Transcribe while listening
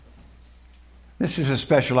This is a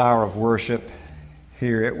special hour of worship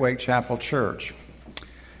here at Wake Chapel Church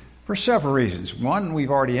for several reasons. One, we've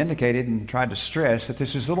already indicated and tried to stress that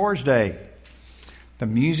this is the Lord's Day. The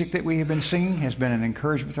music that we have been singing has been an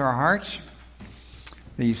encouragement to our hearts.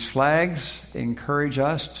 These flags encourage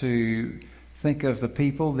us to think of the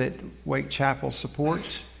people that Wake Chapel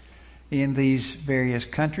supports in these various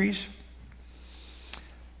countries.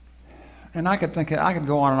 And I could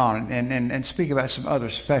go on and speak about some other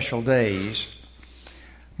special days.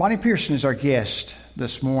 Bonnie Pearson is our guest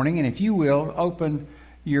this morning, and if you will, open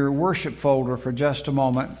your worship folder for just a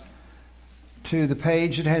moment to the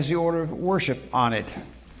page that has the order of worship on it.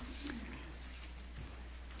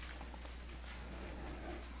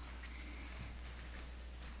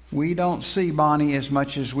 We don't see Bonnie as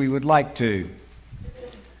much as we would like to,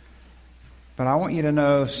 but I want you to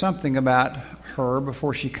know something about her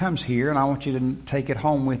before she comes here, and I want you to take it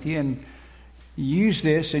home with you and use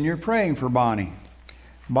this in your praying for Bonnie.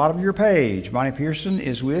 Bottom of your page, Bonnie Pearson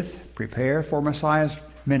is with Prepare for Messiah's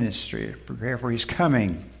Ministry. Prepare for His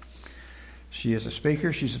coming. She is a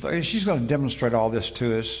speaker. She's going to demonstrate all this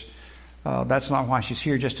to us. That's not why she's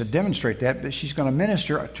here, just to demonstrate that, but she's going to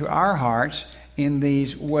minister to our hearts in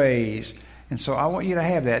these ways. And so I want you to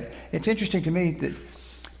have that. It's interesting to me that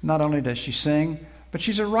not only does she sing, but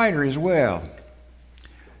she's a writer as well.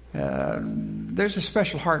 There's a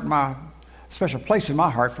special place in my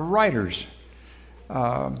heart for writers.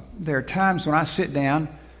 There are times when I sit down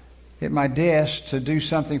at my desk to do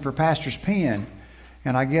something for Pastor's pen,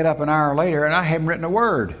 and I get up an hour later and I haven't written a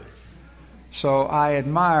word. So I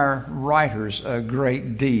admire writers a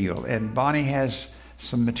great deal. And Bonnie has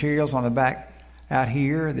some materials on the back out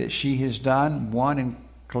here that she has done, one in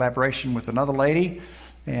collaboration with another lady.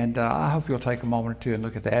 And I hope you'll take a moment or two and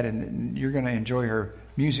look at that. And you're going to enjoy her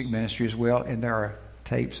music ministry as well. And there are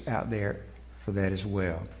tapes out there for that as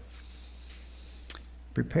well.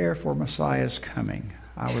 Prepare for Messiah's coming.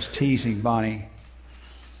 I was teasing Bonnie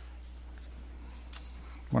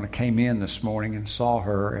when I came in this morning and saw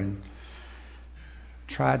her and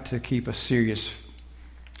tried to keep a serious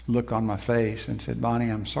look on my face and said, Bonnie,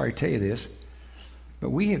 I'm sorry to tell you this, but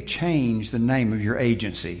we have changed the name of your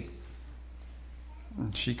agency.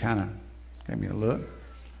 And she kind of gave me a look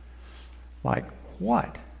like,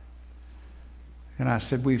 what? And I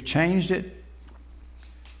said, we've changed it.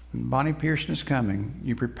 Bonnie Pearson is coming.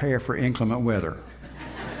 You prepare for inclement weather.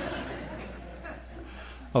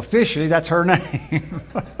 Officially, that's her name.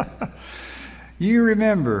 You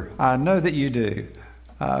remember, I know that you do.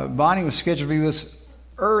 Bonnie was scheduled to be with us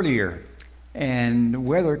earlier, and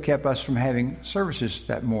weather kept us from having services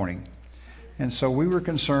that morning. And so we were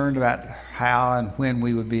concerned about how and when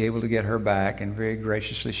we would be able to get her back, and very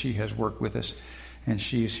graciously she has worked with us, and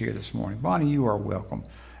she is here this morning. Bonnie, you are welcome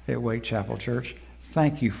at Wake Chapel Church.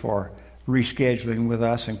 Thank you for rescheduling with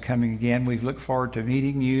us and coming again. We look forward to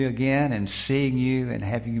meeting you again and seeing you and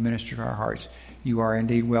having you minister to our hearts. You are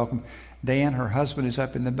indeed welcome. Dan, her husband, is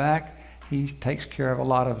up in the back. He takes care of a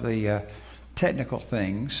lot of the technical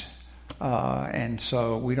things, and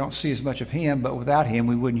so we don't see as much of him, but without him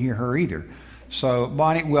we wouldn't hear her either. So,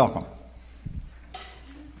 Bonnie, welcome.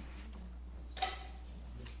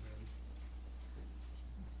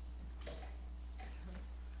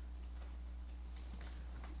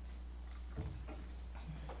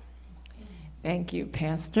 Thank you,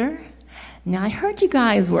 Pastor. Now, I heard you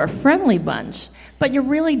guys were a friendly bunch, but you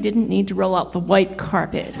really didn't need to roll out the white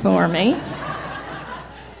carpet for me.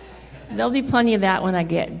 There'll be plenty of that when I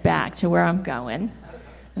get back to where I'm going,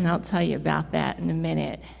 and I'll tell you about that in a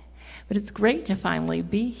minute. But it's great to finally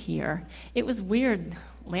be here. It was weird.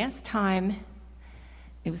 Last time,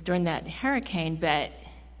 it was during that hurricane, but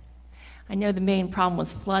I know the main problem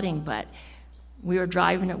was flooding, but we were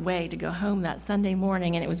driving away to go home that Sunday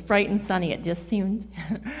morning, and it was bright and sunny. It just seemed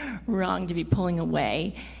wrong to be pulling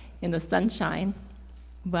away in the sunshine.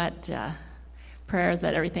 But prayers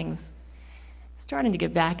that everything's starting to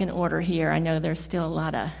get back in order here. I know there's still a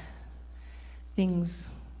lot of things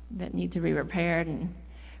that need to be repaired, and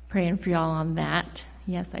praying for y'all on that.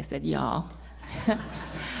 Yes, I said y'all.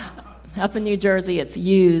 Up in New Jersey, it's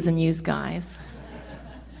yous and yous guys.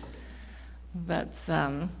 But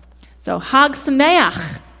so, Hag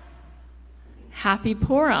Sameach, Happy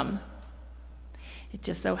Purim. It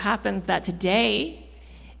just so happens that today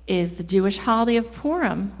is the Jewish holiday of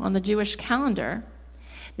Purim on the Jewish calendar,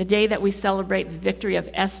 the day that we celebrate the victory of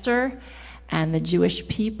Esther and the Jewish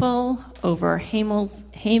people over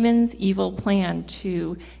Haman's evil plan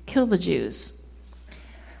to kill the Jews.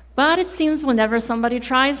 But it seems whenever somebody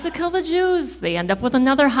tries to kill the Jews, they end up with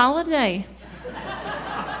another holiday.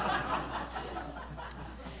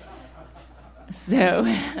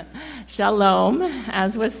 So, shalom.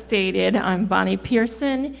 As was stated, I'm Bonnie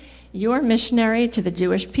Pearson, your missionary to the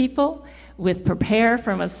Jewish people with Prepare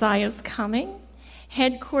for Messiah's Coming,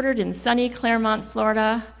 headquartered in sunny Claremont,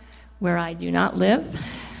 Florida, where I do not live.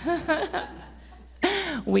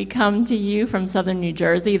 We come to you from southern New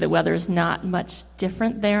Jersey. The weather's not much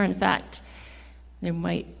different there. In fact,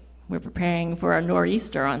 we're preparing for a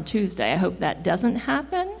nor'easter on Tuesday. I hope that doesn't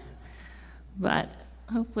happen, but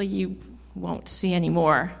hopefully you won't see any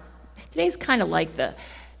more. Today's kind of like the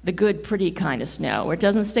good, pretty kind of snow, where it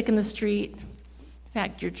doesn't stick in the street. In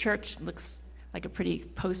fact, your church looks like a pretty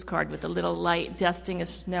postcard with a little light dusting of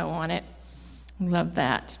snow on it. Love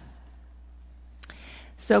that.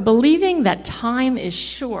 So, believing that time is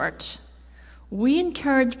short, we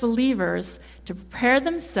encourage believers to prepare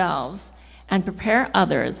themselves and prepare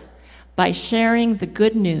others by sharing the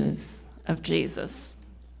good news of Jesus.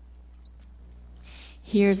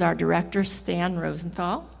 Here's our director, Stan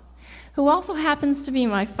Rosenthal, who also happens to be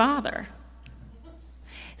my father.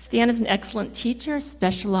 Stan is an excellent teacher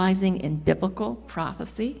specializing in biblical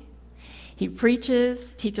prophecy. He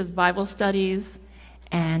preaches, teaches Bible studies,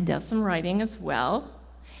 and does some writing as well.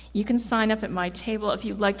 You can sign up at my table if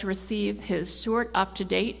you'd like to receive his short,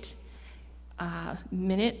 up-to-date,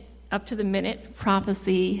 up-to-the-minute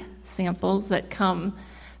prophecy samples that come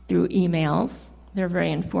through emails. They're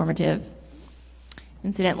very informative.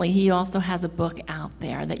 Incidentally, he also has a book out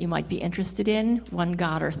there that you might be interested in, One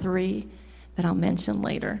God or Three, that I'll mention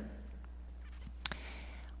later.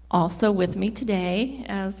 Also with me today,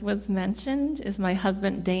 as was mentioned, is my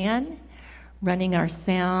husband, Dan, running our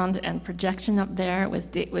sound and projection up there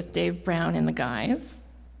with Dave Brown and the guys.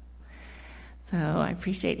 So I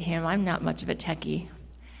appreciate him. I'm not much of a techie,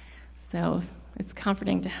 so it's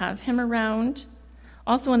comforting to have him around.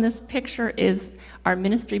 Also in this picture is our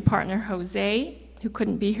ministry partner, Jose, who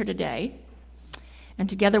couldn't be here today. And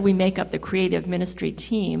together we make up the creative ministry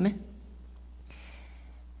team.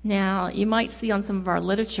 Now, you might see on some of our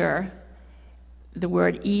literature the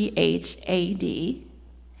word E-H-A-D.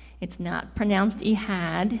 It's not pronounced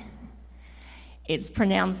Ehad. It's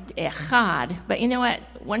pronounced Echad. But you know what?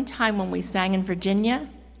 One time when we sang in Virginia,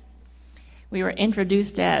 we were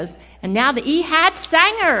introduced as, and now the Ehad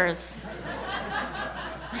Sangers.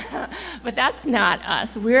 But that's not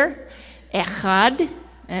us. We're Echad.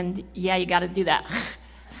 And yeah, you got to do that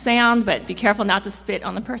sound, but be careful not to spit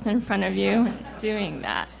on the person in front of you doing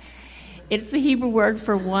that. It's the Hebrew word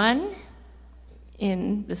for one.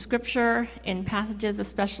 In the scripture, in passages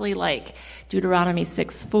especially like Deuteronomy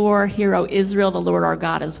 6:4, Hear, O Israel, the Lord our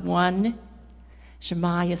God is one.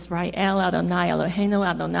 Shema Yisrael, Adonai Eloheinu,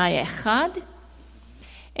 Adonai Echad.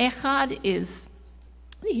 Echad is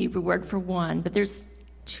the Hebrew word for one, but there's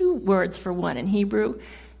two words for one in Hebrew.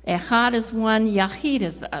 Echad is one, Yachid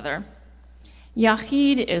is the other.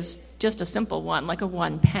 Yachid is just a simple one, like a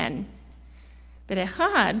one pen. But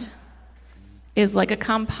Echad is like a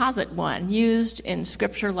composite one, used in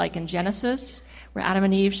Scripture like in Genesis, where Adam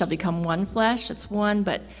and Eve shall become one flesh. It's one,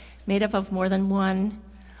 but made up of more than one.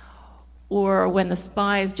 Or when the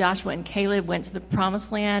spies, Joshua and Caleb, went to the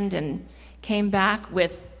Promised Land and came back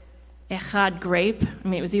with Echad grape. I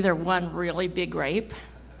mean, it was either one really big grape,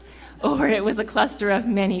 or it was a cluster of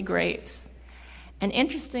many grapes. And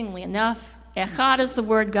interestingly enough, Echad is the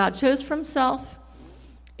word God chose for himself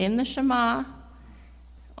in the Shema,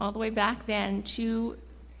 all the way back then, to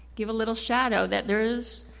give a little shadow that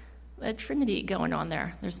there's a trinity going on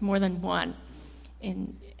there. There's more than one.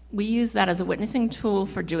 And we use that as a witnessing tool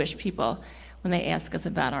for Jewish people when they ask us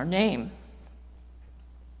about our name.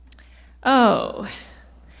 Oh,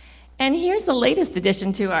 and here's the latest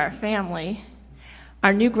addition to our family,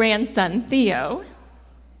 our new grandson, Theo.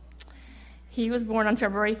 He was born on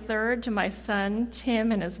February 3rd to my son,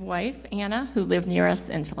 Tim, and his wife, Anna, who live near us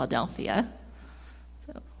in Philadelphia.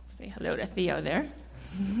 Say hello to Theo there.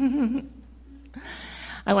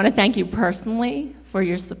 I want to thank you personally for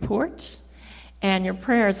your support and your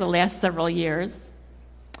prayers the last several years.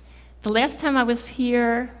 The last time I was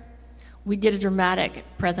here, we did a dramatic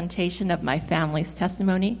presentation of my family's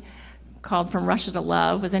testimony called From Russia to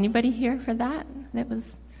Love. Was anybody here for that? That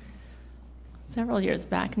was several years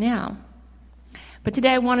back now. But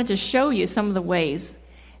today I wanted to show you some of the ways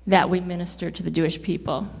that we minister to the Jewish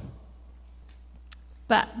people.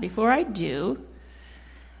 But before I do,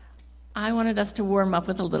 I wanted us to warm up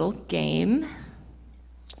with a little game.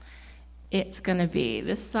 It's going to be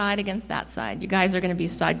this side against that side. You guys are going to be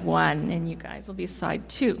side one, and you guys will be side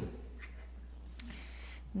two.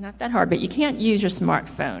 Not that hard, but you can't use your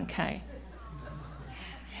smartphone, okay?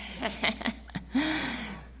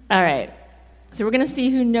 All right. So we're going to see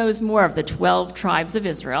who knows more of the 12 tribes of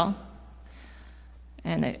Israel.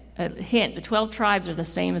 And a hint, the 12 tribes are the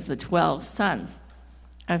same as the 12 sons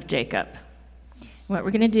of Jacob. What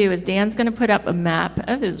we're going to do is Dan's going to put up a map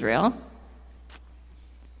of Israel.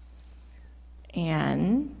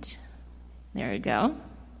 And there we go.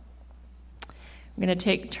 We're going to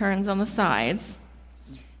take turns on the sides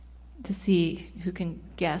to see who can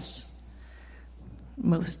guess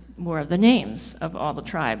more of the names of all the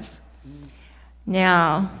tribes.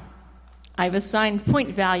 Now, I've assigned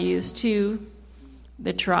point values to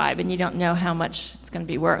the tribe, and you don't know how much it's going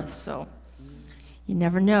to be worth, so you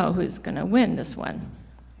never know who's going to win this one.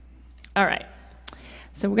 All right,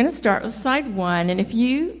 so we're going to start with side 1, and if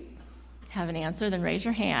you have an answer, then raise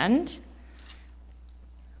your hand.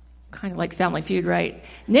 Kind of like Family Feud, right?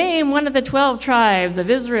 Name one of the 12 tribes of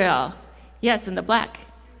Israel. Yes, in the black.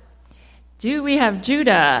 Do we have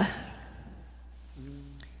Judah?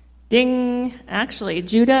 Ding. Actually,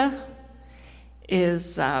 Judah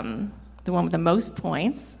is the one with the most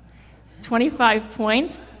points. 25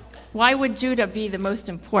 points. Why would Judah be the most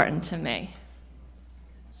important to me?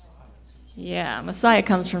 Yeah, Messiah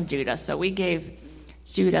comes from Judah, so we gave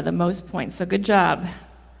Judah the most points, so good job.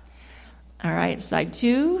 All right, side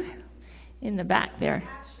 2 in the back there.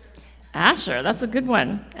 Asher, that's a good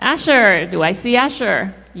one. Asher, do I see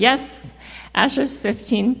Asher? Yes, Asher's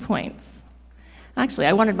 15 points. Actually,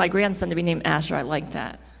 I wanted my grandson to be named Asher. I like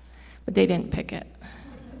that, but they didn't pick it.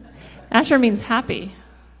 Asher means happy.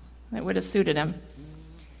 That would have suited him.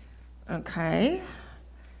 Okay,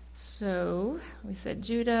 so we said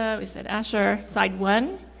Judah, we said Asher. Side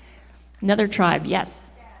 1, another tribe, yes.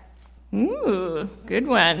 Ooh, good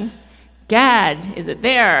one. Gad, is it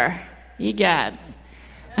there? Egad.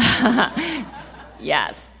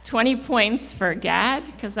 Yes, 20 points for Gad,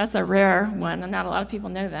 because that's a rare one, and not a lot of people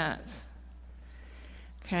know that.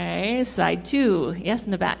 Okay, side 2, yes,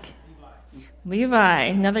 in the back. Levi,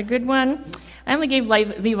 another good one. I only gave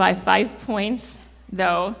Levi 5 points,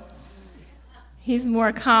 though. He's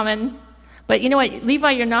more common. But you know what,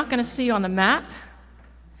 Levi, you're not going to see on the map,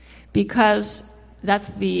 because that's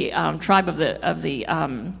the tribe of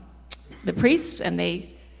the priests, and they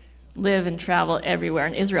live and travel everywhere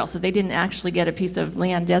in Israel, so they didn't actually get a piece of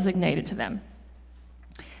land designated to them.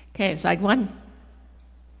 Okay, side 1.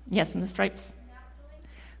 Yes, in the stripes.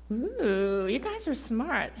 Ooh, you guys are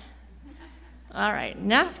smart. All right,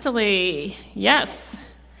 Naphtali. Yes.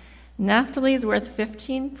 Naphtali is worth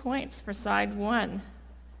 15 points for side 1.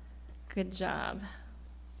 Good job.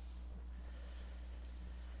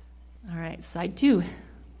 All right, side 2.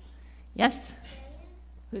 Yes? Dan.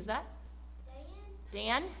 Who's that?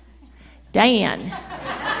 Dan? Dan.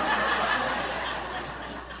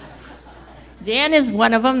 Dan is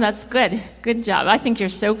one of them. That's good. Good job. I think you're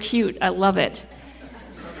so cute. I love it.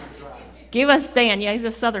 Give us Dan. Yeah, he's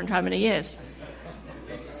a southern tribe, and he is.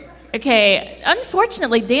 Okay,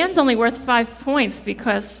 unfortunately, Dan's only worth 5 points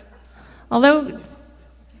because although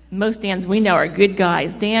most Dans we know are good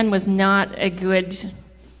guys, Dan was not a good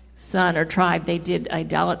son or tribe. They did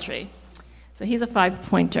idolatry. So he's a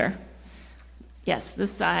 5-pointer. Yes,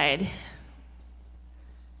 this side.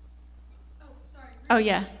 Oh,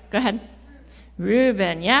 yeah, go ahead.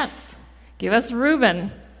 Reuben, yes. Give us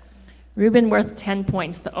Reuben. Reuben worth 10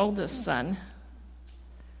 points, the oldest son.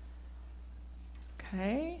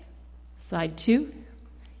 Okay. Side 2.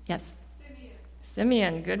 Yes.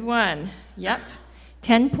 Simeon, good one. Yep.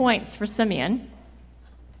 10 points for Simeon.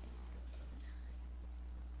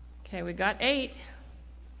 Okay, we got 8.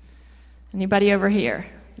 Anybody over here?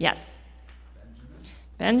 Yes.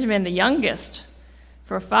 Benjamin, the youngest,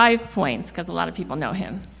 for 5 points, because a lot of people know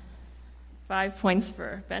him. 5 points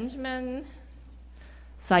for Benjamin.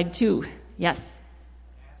 Side 2, yes.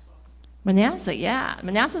 Manasseh, yeah.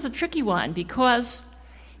 Manasseh's a tricky one because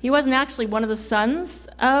he wasn't actually one of the sons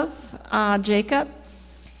of Jacob.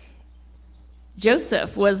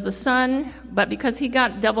 Joseph was the son, but because he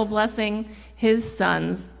got double blessing, his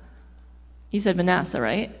sons, you said Manasseh,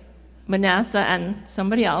 right? Manasseh and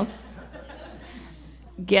somebody else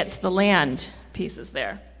gets the land pieces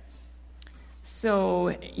there.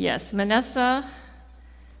 So, yes, Manasseh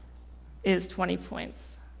is 20 points.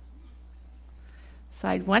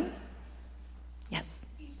 Side 1? Yes.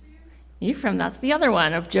 Ephraim, that's the other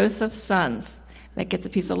one of Joseph's sons that gets a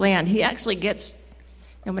piece of land. He actually gets,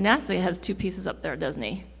 Manasseh has 2 pieces up there, doesn't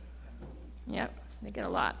he? Yep, they get a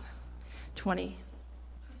lot. 20.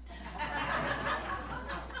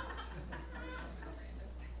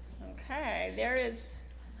 Okay, there is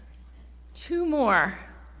 2 more.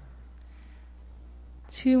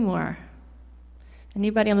 2 more.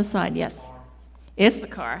 Anybody on the side? Yes.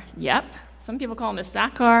 Issachar. Yep. Some people call him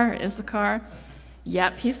Issachar, Issachar.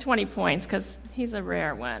 Yep, he's 20 points because he's a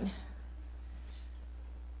rare one.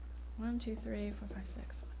 1, 2, 3, 4, 5, 6. 1,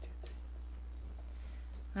 2,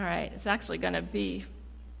 3. All right, it's actually going to be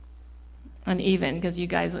uneven because you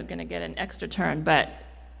guys are going to get an extra turn. But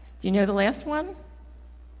do you know the last one?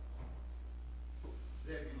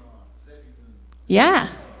 Yeah.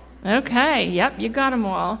 Okay. Yep, you got them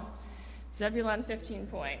all. Zebulun, 15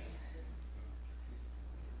 points.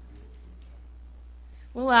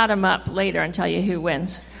 We'll add them up later and tell you who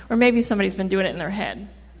wins. Or maybe somebody's been doing it in their head.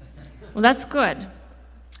 Well, that's good.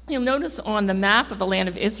 You'll notice on the map of the land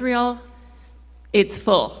of Israel, it's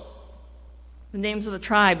full. The names of the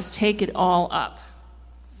tribes take it all up.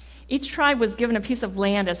 Each tribe was given a piece of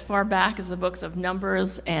land as far back as the books of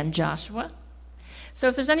Numbers and Joshua. So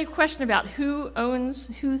if there's any question about who owns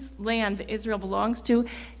whose land Israel belongs to,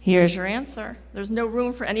 here's your answer. There's no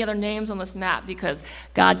room for any other names on this map because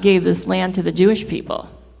God gave this land to the Jewish people.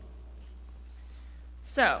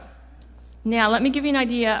 So now let me give you an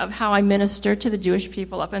idea of how I minister to the Jewish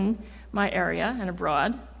people up in my area and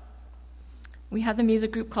abroad. We have the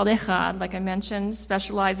music group called Echad, like I mentioned,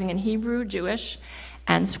 specializing in Hebrew, Jewish,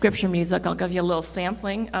 and scripture music. I'll give you a little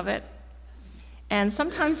sampling of it. And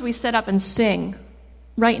sometimes we set up and sing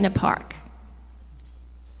right in a park.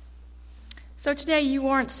 So today you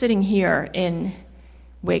aren't sitting here in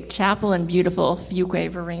Wake Chapel in beautiful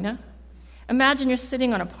Fuquay Arena. Imagine you're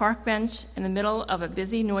sitting on a park bench in the middle of a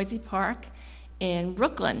busy, noisy park in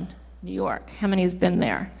Brooklyn, New York. How many has been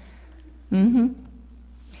there?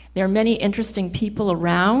 There are many interesting people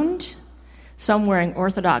around, some wearing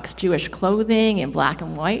Orthodox Jewish clothing in black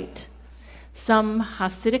and white, some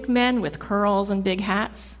Hasidic men with curls and big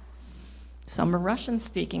hats, some are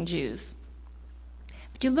Russian-speaking Jews.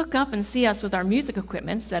 But you look up and see us with our music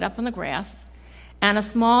equipment set up on the grass and a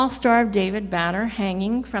small Star of David banner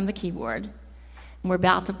hanging from the keyboard. And we're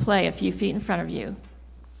about to play a few feet in front of you.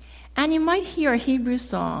 And you might hear a Hebrew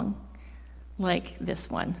song like this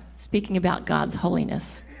one, speaking about God's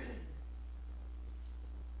holiness.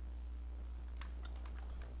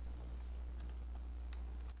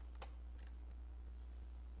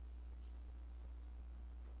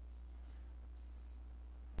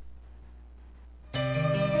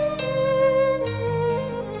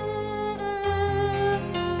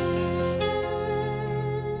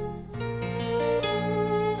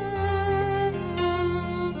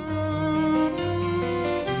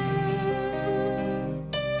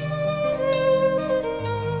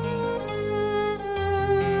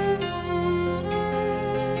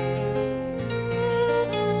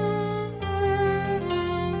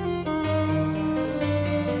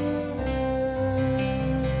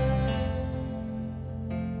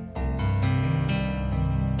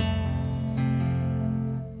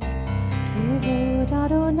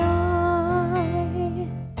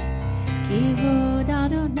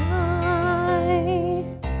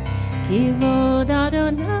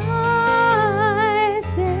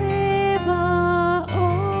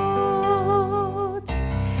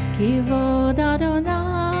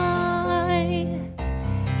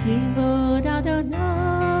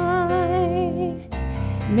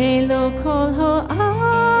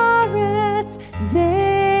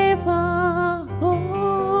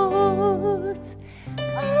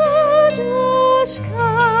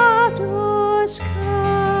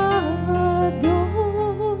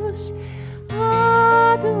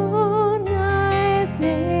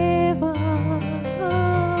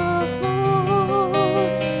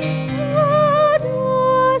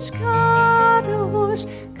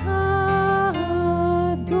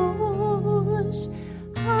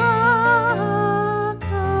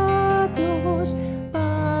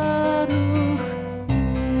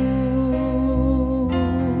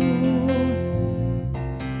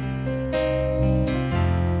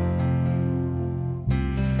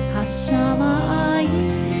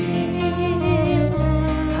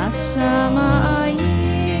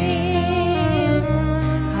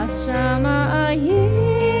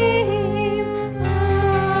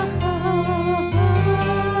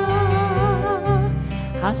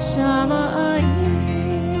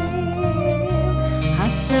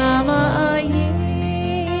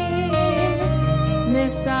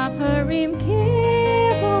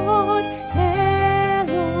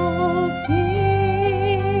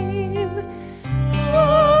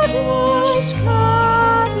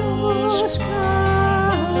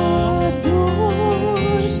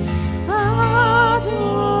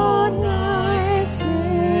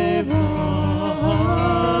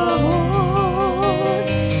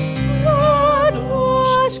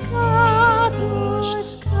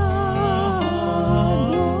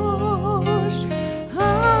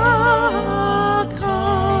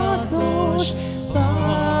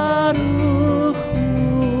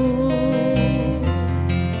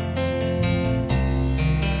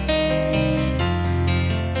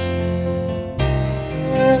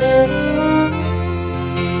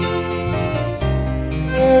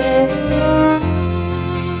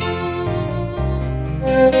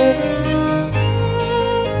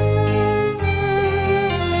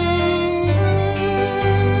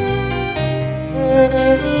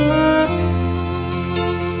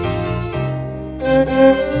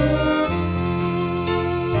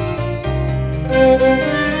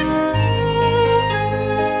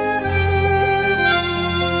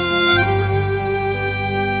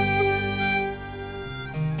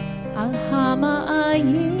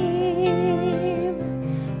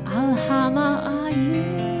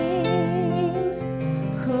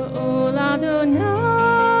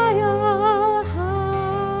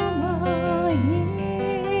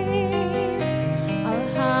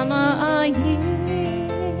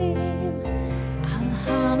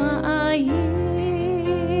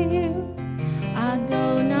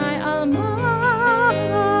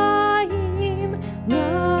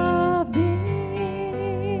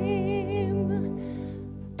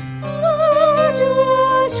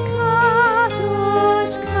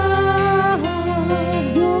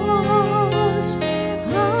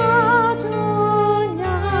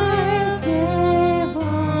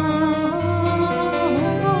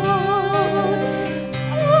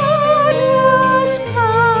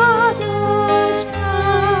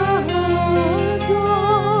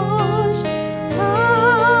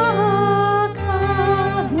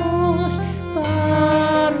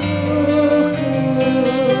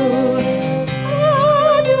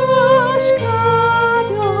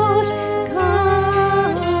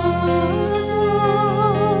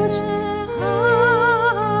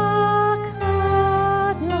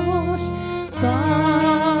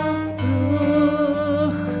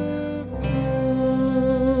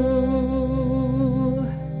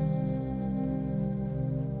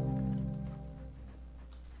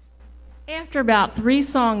 After about 3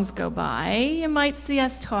 songs go by, you might see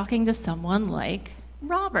us talking to someone like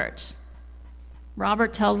Robert.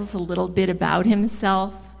 Robert tells us a little bit about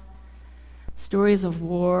himself, stories of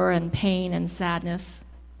war and pain and sadness.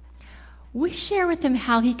 We share with him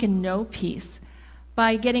how he can know peace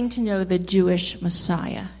by getting to know the Jewish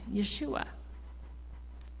Messiah, Yeshua.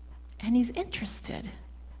 And he's interested.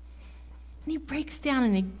 And he breaks down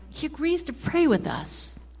and he agrees to pray with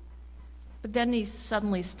us. But then he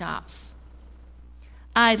suddenly stops.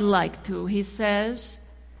 I'd like to, he says,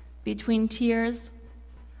 between tears,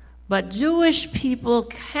 but Jewish people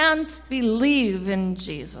can't believe in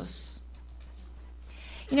Jesus.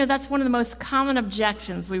 You know, that's one of the most common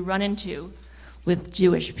objections we run into with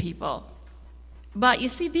Jewish people. But you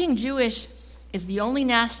see, being Jewish is the only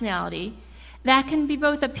nationality that can be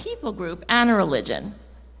both a people group and a religion.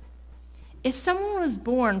 If someone was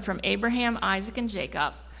born from Abraham, Isaac, and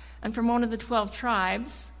Jacob, and from one of the 12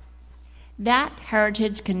 tribes, that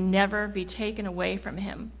heritage can never be taken away from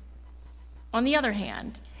him. On the other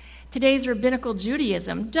hand, today's rabbinical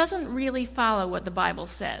Judaism doesn't really follow what the Bible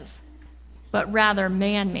says, but rather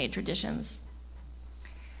man-made traditions.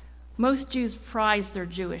 Most Jews prize their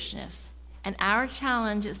Jewishness, and our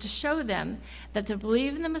challenge is to show them that to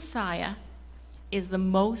believe in the Messiah is the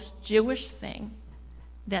most Jewish thing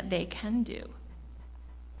that they can do.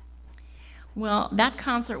 Well, that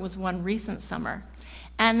concert was one recent summer,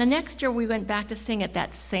 and the next year we went back to sing at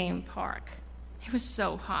that same park. It was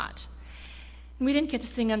so hot. We didn't get to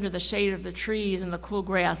sing under the shade of the trees and the cool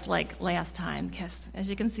grass like last time, because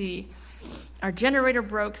as you can see, our generator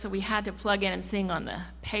broke, so we had to plug in and sing on the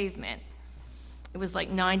pavement. It was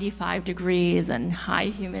like 95 degrees and high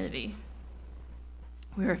humidity.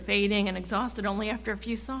 We were fading and exhausted only after a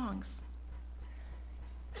few songs.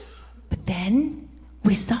 But then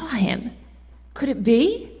we saw him. Could it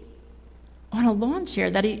be? On a lawn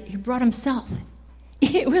chair that he brought himself.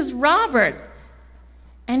 It was Robert.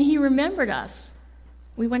 And he remembered us.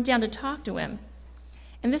 We went down to talk to him.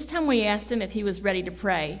 And this time we asked him if he was ready to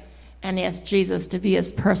pray and asked Jesus to be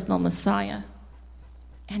his personal Messiah.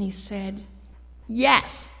 And he said,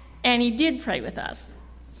 yes. And he did pray with us.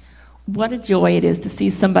 What a joy it is to see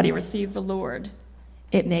somebody receive the Lord.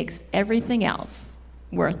 It makes everything else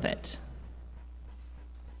worth it.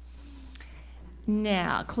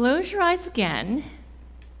 Now, close your eyes again,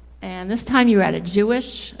 and this time you're at a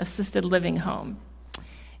Jewish assisted living home.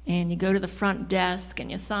 And you go to the front desk,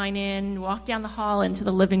 and you sign in, walk down the hall into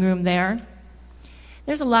the living room there.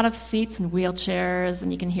 There's a lot of seats and wheelchairs,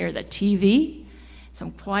 and you can hear the TV,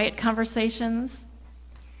 some quiet conversations.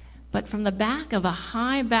 But from the back of a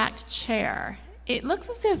high-backed chair, it looks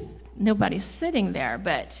as if nobody's sitting there,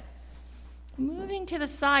 but moving to the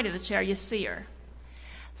side of the chair, you see her.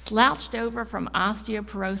 Slouched over from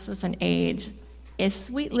osteoporosis and age is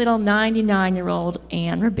sweet little 99-year-old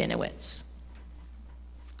Ann Rabinowitz.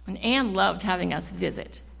 And Ann loved having us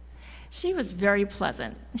visit. She was very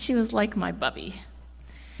pleasant. She was like my bubby.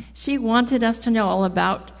 She wanted us to know all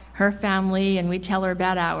about her family, and we'd tell her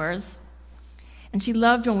about ours. And she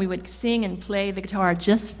loved when we would sing and play the guitar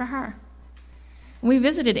just for her. And we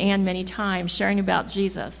visited Ann many times, sharing about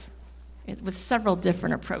Jesus with several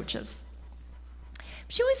different approaches.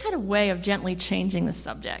 She always had a way of gently changing the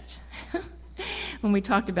subject when we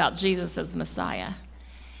talked about Jesus as the Messiah.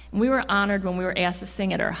 And we were honored when we were asked to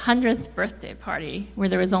sing at her 100th birthday party, where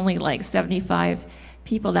there was only like 75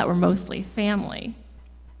 people that were mostly family.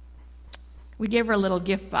 We gave her a little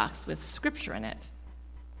gift box with scripture in it.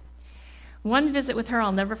 One visit with her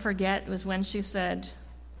I'll never forget was when she said,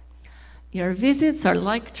 "Your visits are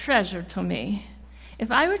like treasure to me.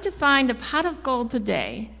 If I were to find a pot of gold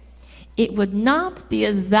today, it would not be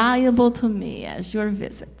as valuable to me as your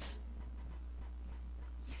visits."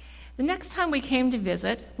 The next time we came to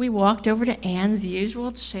visit, we walked over to Ann's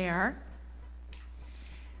usual chair.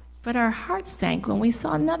 But our hearts sank when we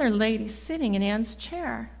saw another lady sitting in Ann's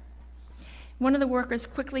chair. One of the workers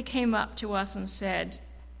quickly came up to us and said,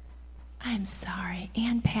 "I'm sorry,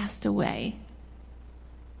 Ann passed away."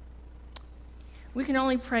 We can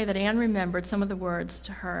only pray that Ann remembered some of the words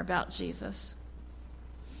to her about Jesus.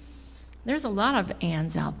 There's a lot of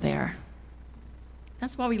Anns out there.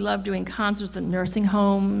 That's why we love doing concerts in nursing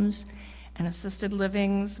homes and assisted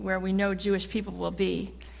livings where we know Jewish people will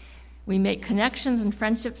be. We make connections and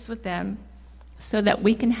friendships with them so that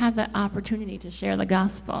we can have the opportunity to share the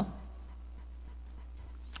gospel.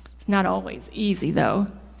 It's not always easy, though.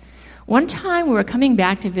 One time we were coming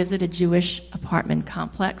back to visit a Jewish apartment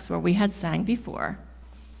complex where we had sang before.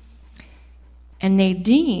 And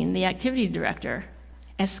Nadine, the activity director,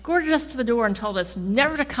 escorted us to the door and told us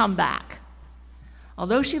never to come back.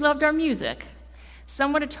 Although she loved our music,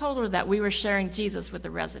 Someone had told her that we were sharing Jesus with the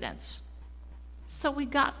residents. So we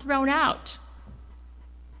got thrown out.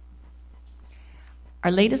 Our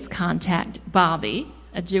latest contact, Bobby,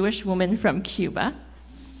 a Jewish woman from Cuba,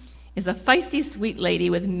 is a feisty, sweet lady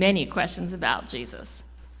with many questions about Jesus.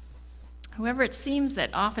 However, it seems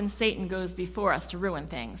that often Satan goes before us to ruin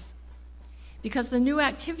things. Because the new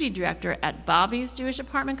activity director at Bobby's Jewish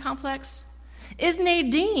apartment complex is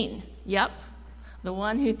Nadine. Yep, the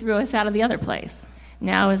one who threw us out of the other place.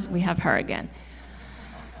 Now we have her again.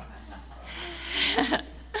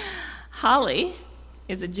 Holly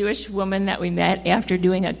is a Jewish woman that we met after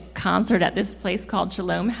doing a concert at this place called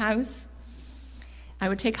Shalom House. I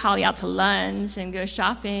would take Holly out to lunch and go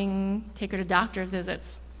shopping, take her to doctor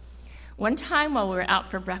visits. One time while we were out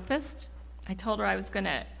for breakfast, I told her I was going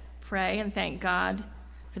to pray and thank God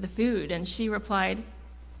for the food, and she replied,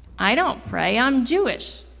 "I don't pray, I'm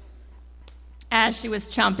Jewish," as she was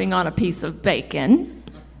chomping on a piece of bacon.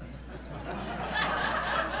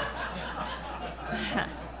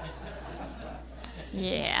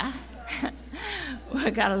 Yeah. Well,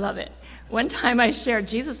 gotta love it. One time I shared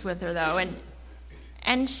Jesus with her, though,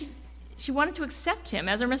 and she wanted to accept him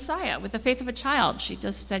as her Messiah with the faith of a child. She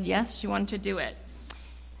just said yes, she wanted to do it.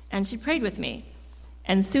 And she prayed with me.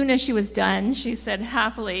 And soon as she was done, she said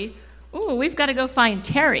happily, "Ooh, we've got to go find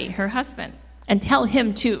Terry, her husband, and tell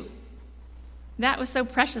him too." That was so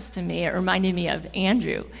precious to me. It reminded me of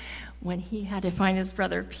Andrew when he had to find his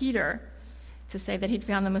brother Peter to say that he'd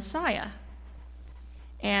found the Messiah.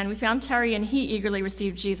 And we found Terry, and he eagerly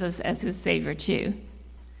received Jesus as his Savior, too.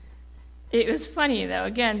 It was funny, though,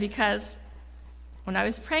 again, because when I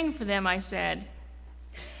was praying for them, I said,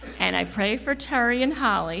 "And I pray for Terry and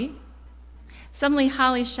Holly." Suddenly,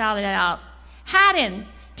 Holly shouted out, "Haddon!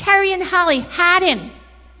 Terry and Holly, Haddon!"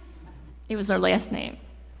 It was our last name,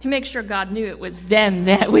 to make sure God knew it was them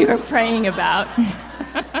that we were praying about.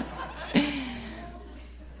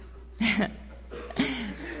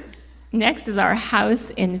 Next is our house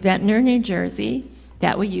in Ventnor, New Jersey,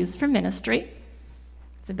 that we use for ministry.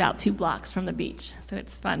 It's about 2 blocks from the beach, so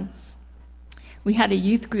it's fun. We had a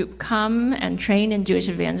youth group come and train in Jewish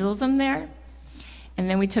evangelism there, and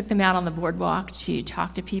then we took them out on the boardwalk to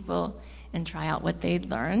talk to people and try out what they'd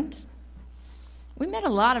learned. We met a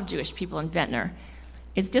lot of Jewish people in Ventnor.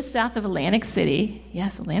 It's just south of Atlantic City.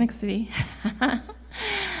 Yes, Atlantic City.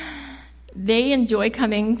 They enjoy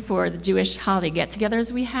coming for the Jewish holiday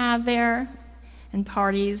get-togethers we have there and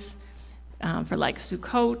parties for like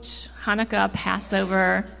Sukkot, Hanukkah,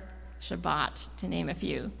 Passover, Shabbat, to name a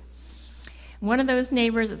few. One of those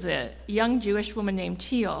neighbors is a young Jewish woman named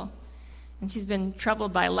Teal, and she's been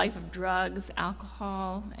troubled by a life of drugs,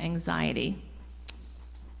 alcohol, anxiety.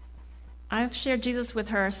 I've shared Jesus with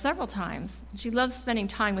her several times. She loves spending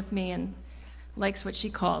time with me and likes what she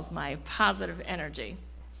calls my positive energy.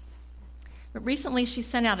 But recently she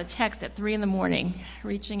sent out a text at 3 a.m,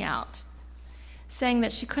 reaching out, saying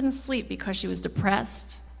that she couldn't sleep because she was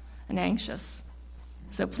depressed and anxious.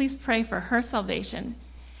 So please pray for her salvation,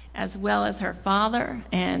 as well as her father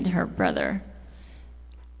and her brother,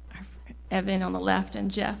 Evan on the left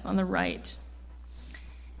and Jeff on the right.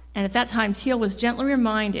 And at that time, Teal was gently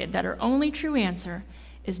reminded that her only true answer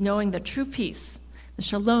is knowing the true peace, the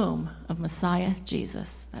shalom of Messiah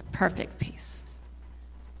Jesus, that perfect peace.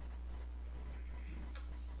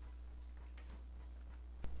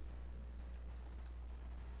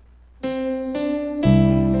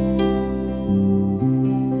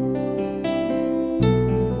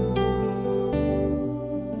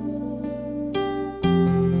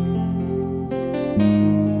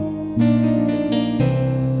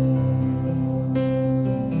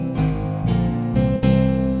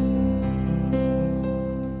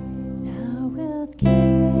 Thou wilt keep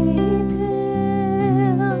him.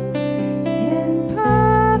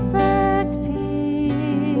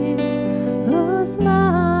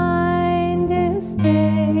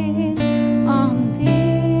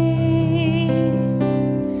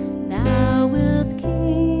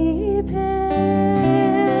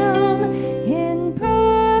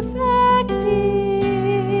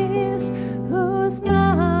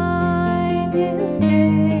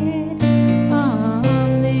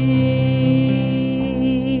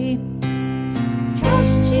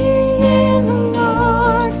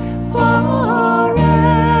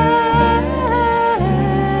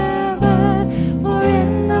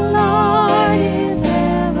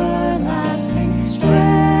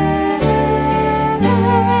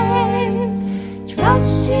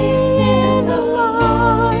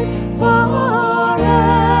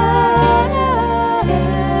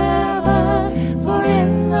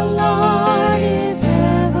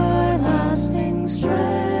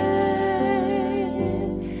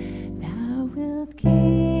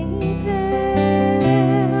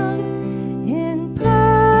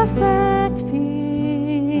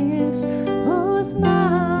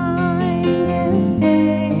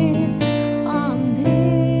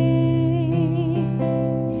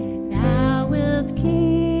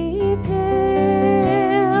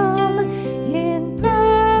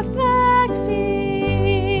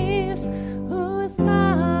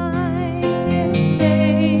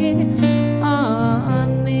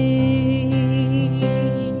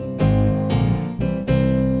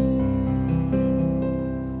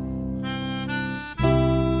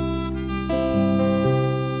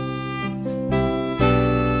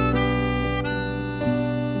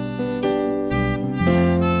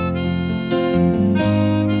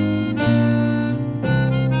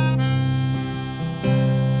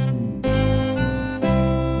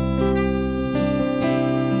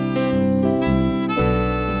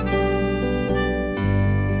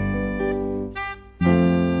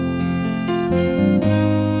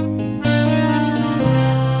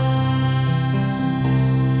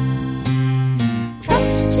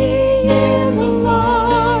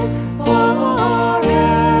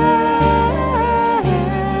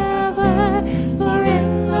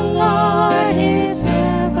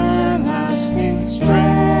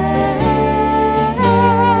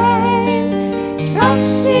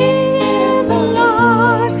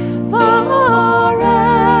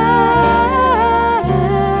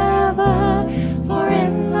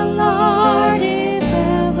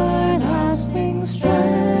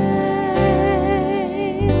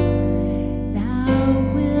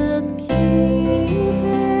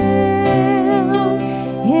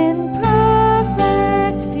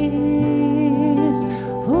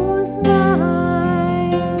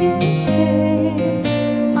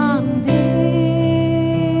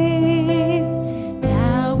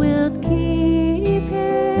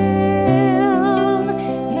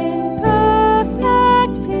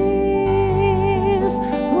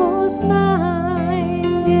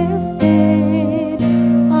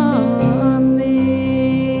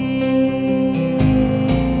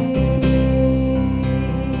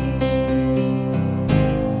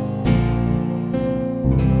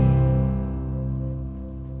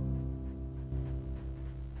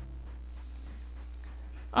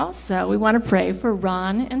 Also, we want to pray for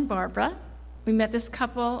Ron and Barbara. We met this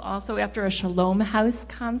couple also after a Shalom House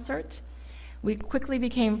concert. We quickly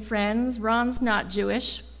became friends. Ron's not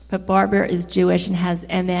Jewish, but Barbara is Jewish and has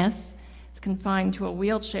MS. Is confined to a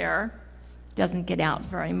wheelchair, doesn't get out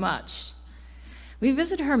very much. We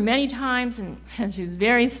visited her many times, and she's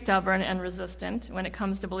very stubborn and resistant when it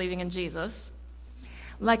comes to believing in Jesus.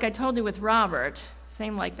 Like I told you with Robert,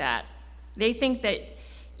 same like that. They think that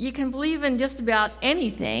you can believe in just about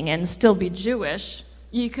anything and still be Jewish.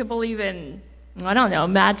 You could believe in, I don't know,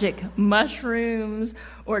 magic mushrooms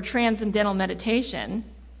or transcendental meditation.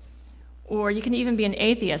 Or you can even be an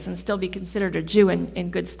atheist and still be considered a Jew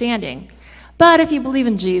in good standing. But if you believe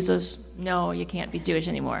in Jesus, no, you can't be Jewish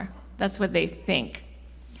anymore. That's what they think.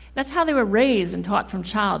 That's how they were raised and taught from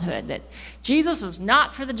childhood, that Jesus is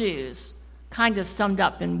not for the Jews, kind of summed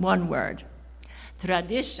up in one word: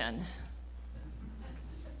 tradition.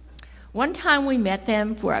 One time we met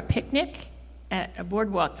them for a picnic at a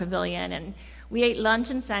boardwalk pavilion, and we ate lunch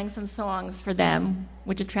and sang some songs for them,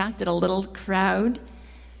 which attracted a little crowd.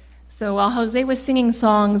 So while Jose was singing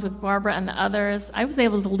songs with Barbara and the others, I was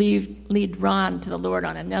able to lead Ron to the Lord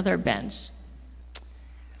on another bench.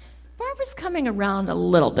 Barbara's coming around a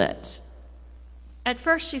little bit. At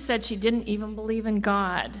first she said she didn't even believe in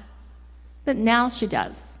God, but now she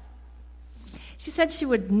does. She said she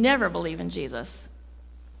would never believe in Jesus.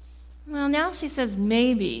 Well, now she says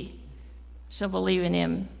maybe she'll believe in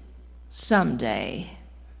him someday.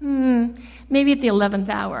 Maybe at the 11th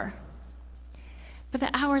hour. But the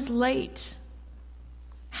hour's late.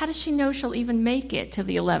 How does she know she'll even make it to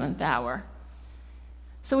the 11th hour?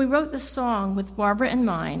 So we wrote this song with Barbara in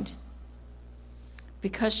mind,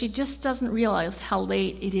 because she just doesn't realize how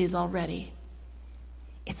late it is already.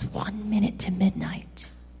 It's 1 minute to midnight.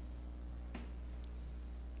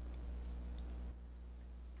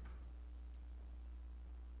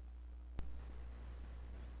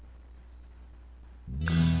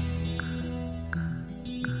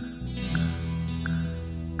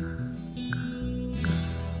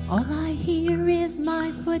 All I hear is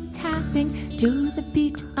my foot tapping to the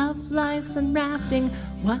beat of life's unwrapping.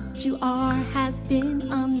 What you are has been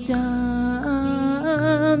undone.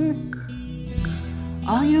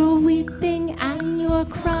 All your weeping and your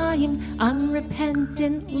crying,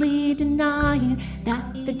 unrepentantly denying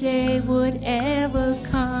that the day would ever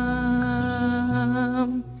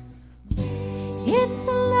come. It's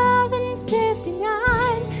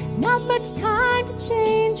 11:59, not much time to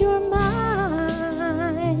change your mind.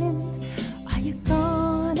 Are you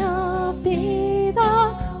gonna be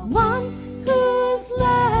the one who's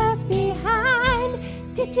left behind?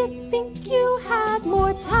 Did you think you had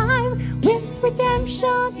more time with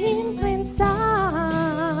redemption in plain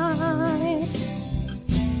sight?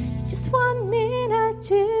 It's just 1 minute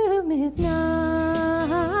to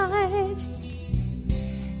midnight.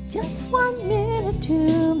 Just 1 minute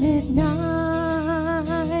to midnight.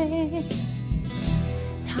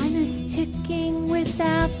 Time is ticking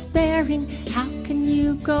without sparing. How can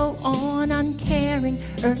you go on uncaring?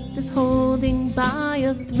 Earth is holding by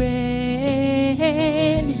a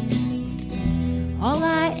thread. All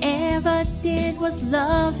I ever did was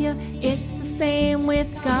love you. It's the same with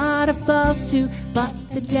God above too. But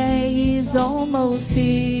the day is almost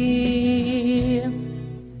here.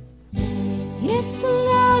 It's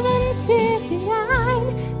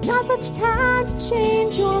 11:59, not much time to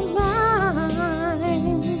change your mind.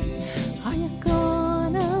 Are you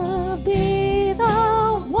gonna be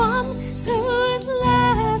the one who's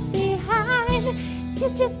left behind?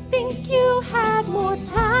 Did you think you had more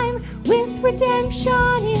time with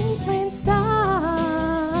redemption in plain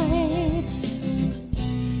sight?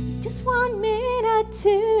 It's just 1 minute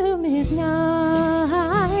to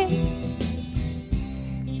midnight.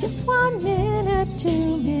 Just 1 minute to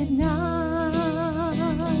midnight.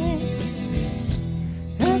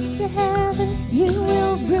 Earth to heaven, you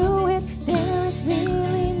will rue it. There is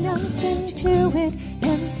really nothing to it.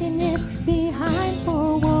 Emptiness behind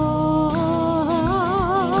four walls.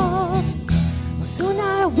 Well, soon I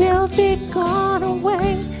will be gone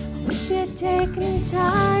away. I wish you'd taken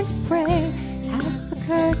time to pray as the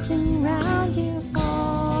curtain round you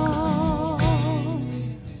falls.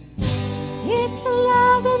 It's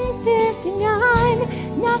 11:59,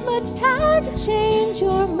 not much time to change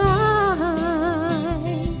your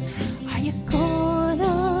mind. Are you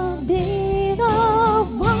gonna be the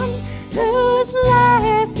one who's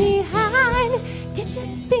left behind? Did you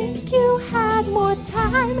think you had more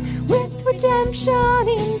time with redemption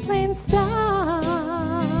in plain sight?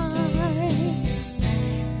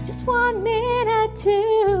 It's just 1 minute to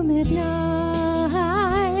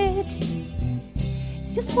midnight.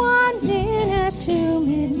 Just 1 minute to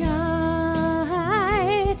midnight.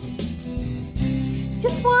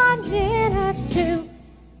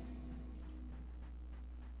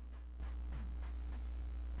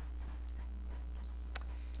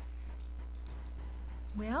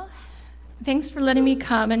 Thanks for letting me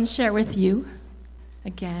come and share with you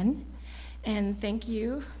again. And thank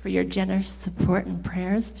you for your generous support and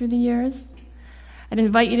prayers through the years. I'd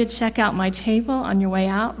invite you to check out my table on your way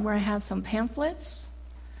out, where I have some pamphlets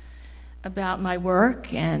about my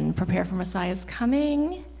work and Prepare for Messiah's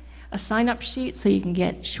Coming, a sign-up sheet so you can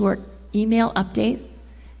get short email updates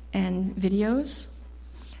and videos.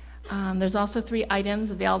 There's also 3 items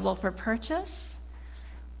available for purchase.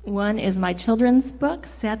 One is my children's book,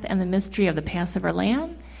 Seth and the Mystery of the Passover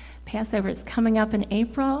Lamb. Passover is coming up in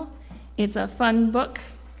April. It's a fun book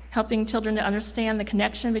helping children to understand the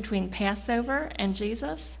connection between Passover and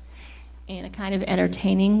Jesus in a kind of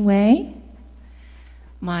entertaining way.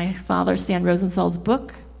 My father, Stan Rosenthal's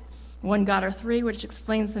book, One God or Three, which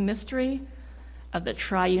explains the mystery of the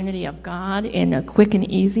triunity of God in a quick and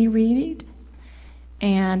easy read.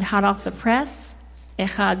 And hot off the press,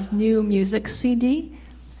 Echad's new music CD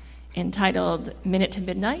entitled Minute to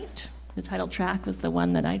Midnight. The title track was the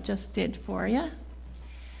one that I just did for you.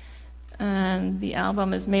 And the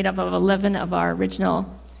album is made up of 11 of our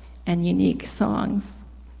original and unique songs.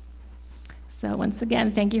 So once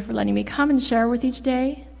again, thank you for letting me come and share with each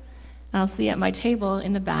day. I'll see you at my table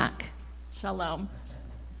in the back. Shalom.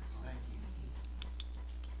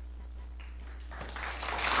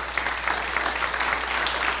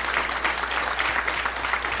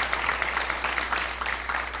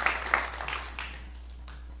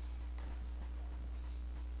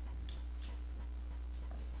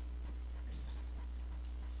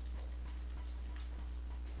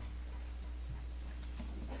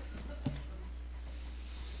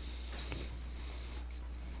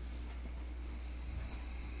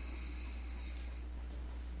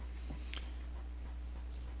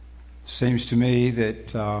 Seems to me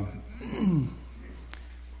that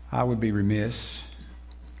I would be remiss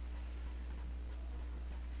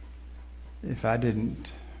if I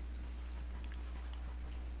didn't,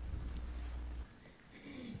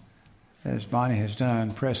 as Bonnie has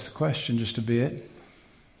done, press the question just a bit.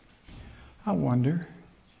 I wonder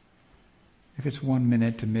if it's 1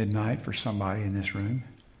 minute to midnight for somebody in this room.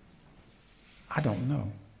 I don't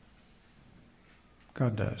know.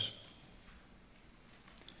 God does.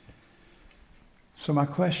 So my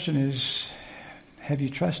question is, have you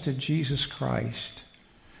trusted Jesus Christ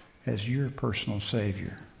as your personal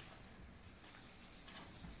Savior?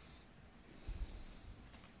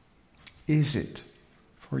 Is it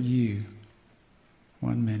for you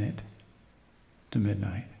 1 minute to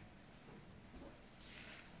midnight?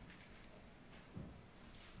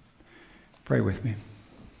 Pray with me.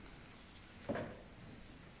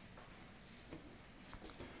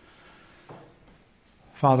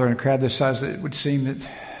 Father, in a crowd this size, it would seem that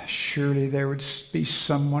surely there would be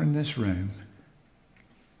someone in this room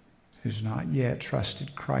who's not yet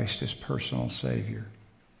trusted Christ as personal Savior.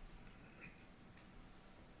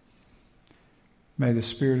 May the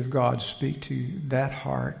Spirit of God speak to that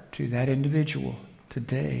heart, to that individual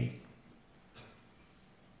today,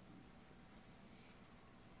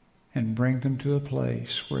 and bring them to a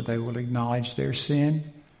place where they will acknowledge their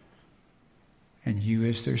sin and you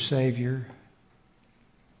as their Savior,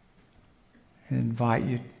 and invite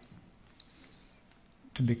you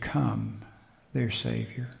to become their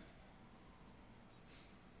Savior.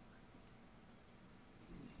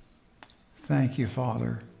 Thank you,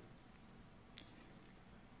 Father.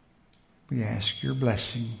 We ask your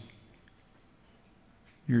blessing,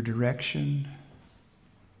 your direction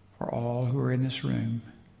for all who are in this room.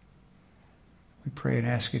 We pray and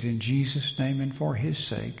ask it in Jesus' name and for his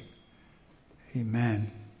sake. Amen.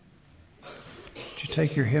 Would you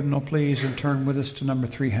take your hymnal, please, and turn with us to number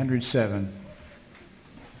 307.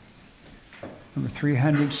 Number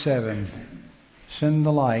 307, Send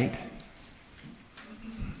the Light.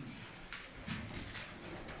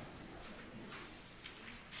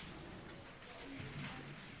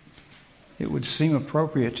 It would seem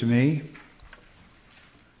appropriate to me.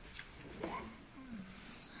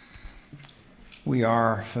 We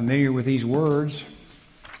are familiar with these words,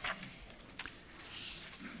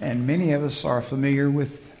 and many of us are familiar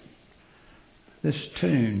with this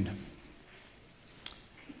tune,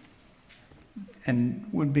 and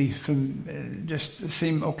would be just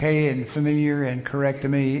seem okay and familiar and correct to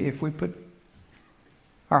me if we put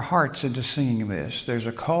our hearts into singing this. There's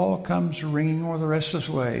a call comes ringing o'er the restless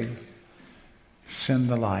wave. Send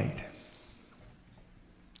the light.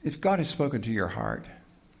 If God has spoken to your heart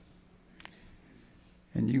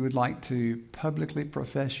and you would like to publicly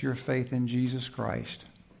profess your faith in Jesus Christ,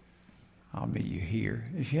 I'll meet you here.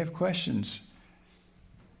 If you have questions,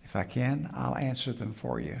 if I can, I'll answer them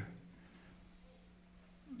for you.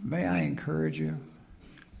 May I encourage you?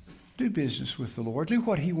 Do business with the Lord. Do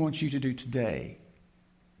what He wants you to do today.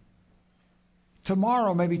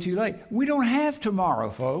 Tomorrow may be too late. We don't have tomorrow,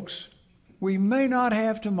 folks. We may not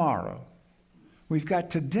have tomorrow. We've got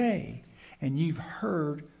today, and you've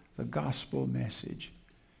heard the gospel message.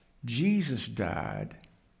 Jesus died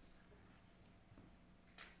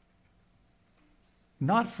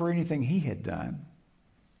not for anything He had done.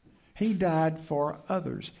 He died for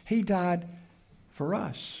others. He died for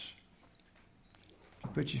us. If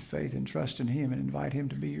you put your faith and trust in Him and invite Him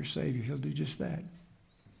to be your Savior, He'll do just that.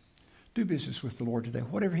 Do business with the Lord today.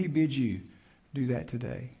 Whatever He bids you, do that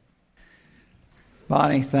today.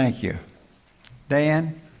 Bonnie, thank you.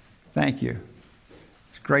 Dan, thank you.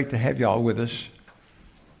 It's great to have y'all with us.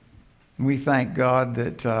 And we thank God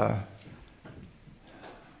that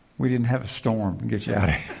we didn't have a storm to get you out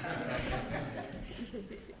of here.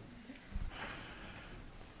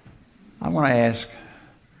 I want to ask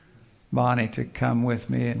Bonnie to come with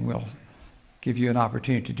me, and we'll give you an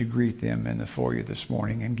opportunity to greet them in the foyer this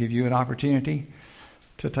morning and give you an opportunity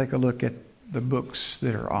to take a look at the books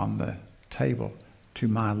that are on the table to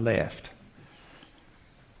my left.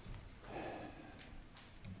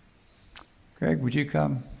 Greg, would you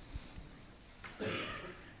come?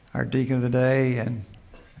 Our deacon of the day, and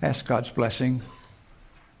ask God's blessing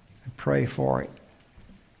and pray for it.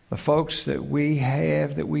 The folks that we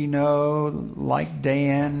have, that we know, like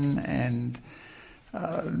Dan and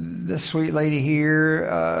this sweet lady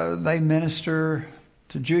here, they minister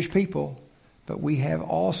to Jewish people, but we have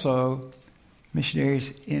also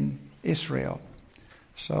missionaries in Israel.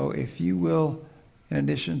 So if you will, in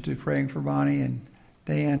addition to praying for Bonnie and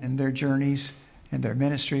Dan and their journeys and their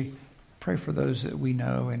ministry, pray for those that we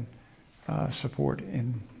know and support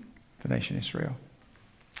in the nation Israel.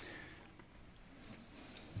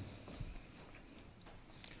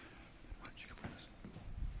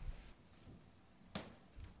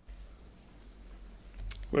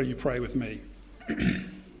 Will you pray with me?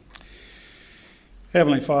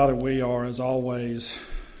 Heavenly Father, we are, as always,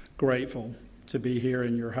 grateful to be here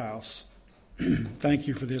in your house. Thank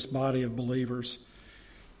you for this body of believers.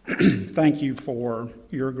 Thank you for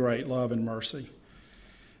your great love and mercy.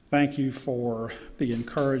 Thank you for the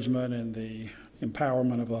encouragement and the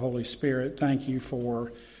empowerment of the Holy Spirit. Thank you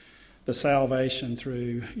for the salvation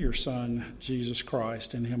through your Son, Jesus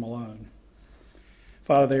Christ, and Him alone.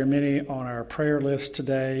 Father, there are many on our prayer list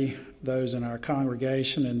today, those in our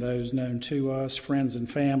congregation and those known to us, friends and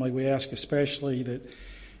family. We ask especially that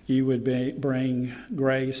you would bring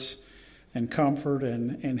grace and comfort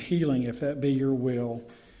and healing, if that be your will,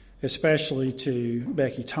 especially to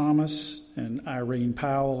Becky Thomas and Irene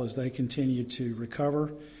Powell as they continue to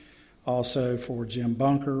recover. Also for Jim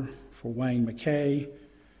Bunker, for Wayne McKay,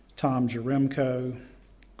 Tom Jeremko,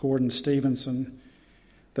 Gordon Stevenson,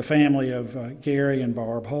 the family of Gary and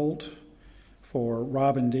Barb Holt, for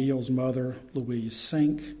Robin Deal's mother, Louise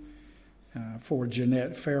Sink, for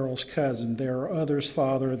Jeanette Farrell's cousin. There are others,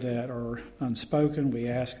 Father, that are unspoken. We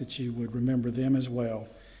ask that you would remember them as well.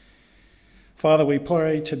 Father, we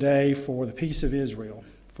pray today for the peace of Israel,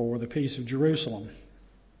 for the peace of Jerusalem.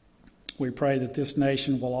 We pray that this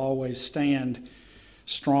nation will always stand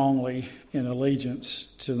strongly in allegiance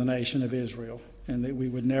to the nation of Israel, and that we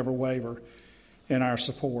would never waver in our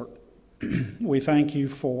support. We thank you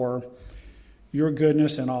for your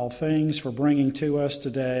goodness in all things, for bringing to us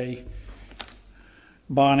today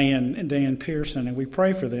Bonnie and Dan Pearson, and we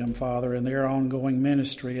pray for them, Father, in their ongoing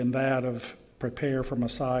ministry and that of prepare for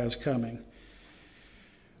Messiah's coming.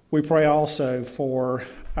 We pray also for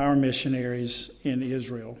our missionaries in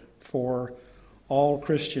Israel, for all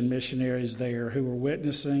Christian missionaries there who are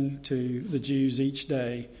witnessing to the Jews each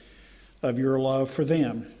day of your love for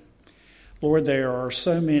them. Lord, there are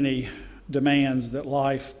so many demands that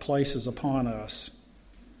life places upon us.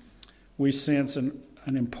 We sense an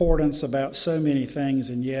importance about so many things,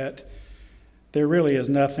 and yet there really is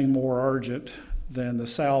nothing more urgent than the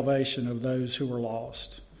salvation of those who are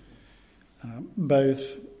lost.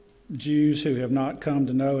 Both Jews who have not come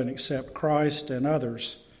to know and accept Christ and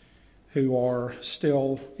others who are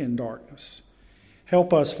still in darkness.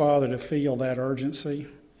 Help us, Father, to feel that urgency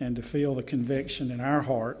and to feel the conviction in our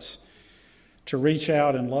hearts to reach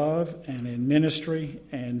out in love and in ministry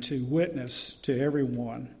and to witness to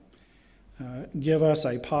everyone. Give us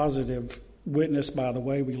a positive witness by the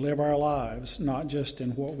way we live our lives, not just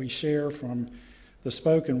in what we share from the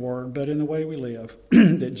spoken word, but in the way we live,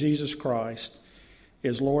 that Jesus Christ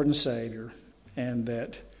is Lord and Savior, and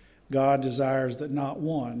that God desires that not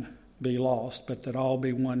one be lost, but that all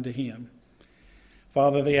be one to Him.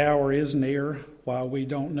 Father, the hour is near. While we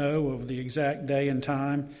don't know of the exact day and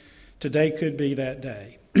time, today could be that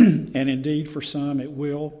day. And indeed, for some, it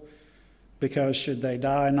will because should they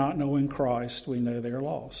die not knowing Christ, we know they're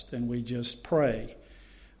lost. And we just pray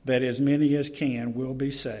that as many as can will be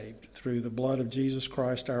saved through the blood of Jesus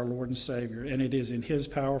Christ, our Lord and Savior. And it is in his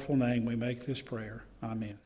powerful name we make this prayer. Amen.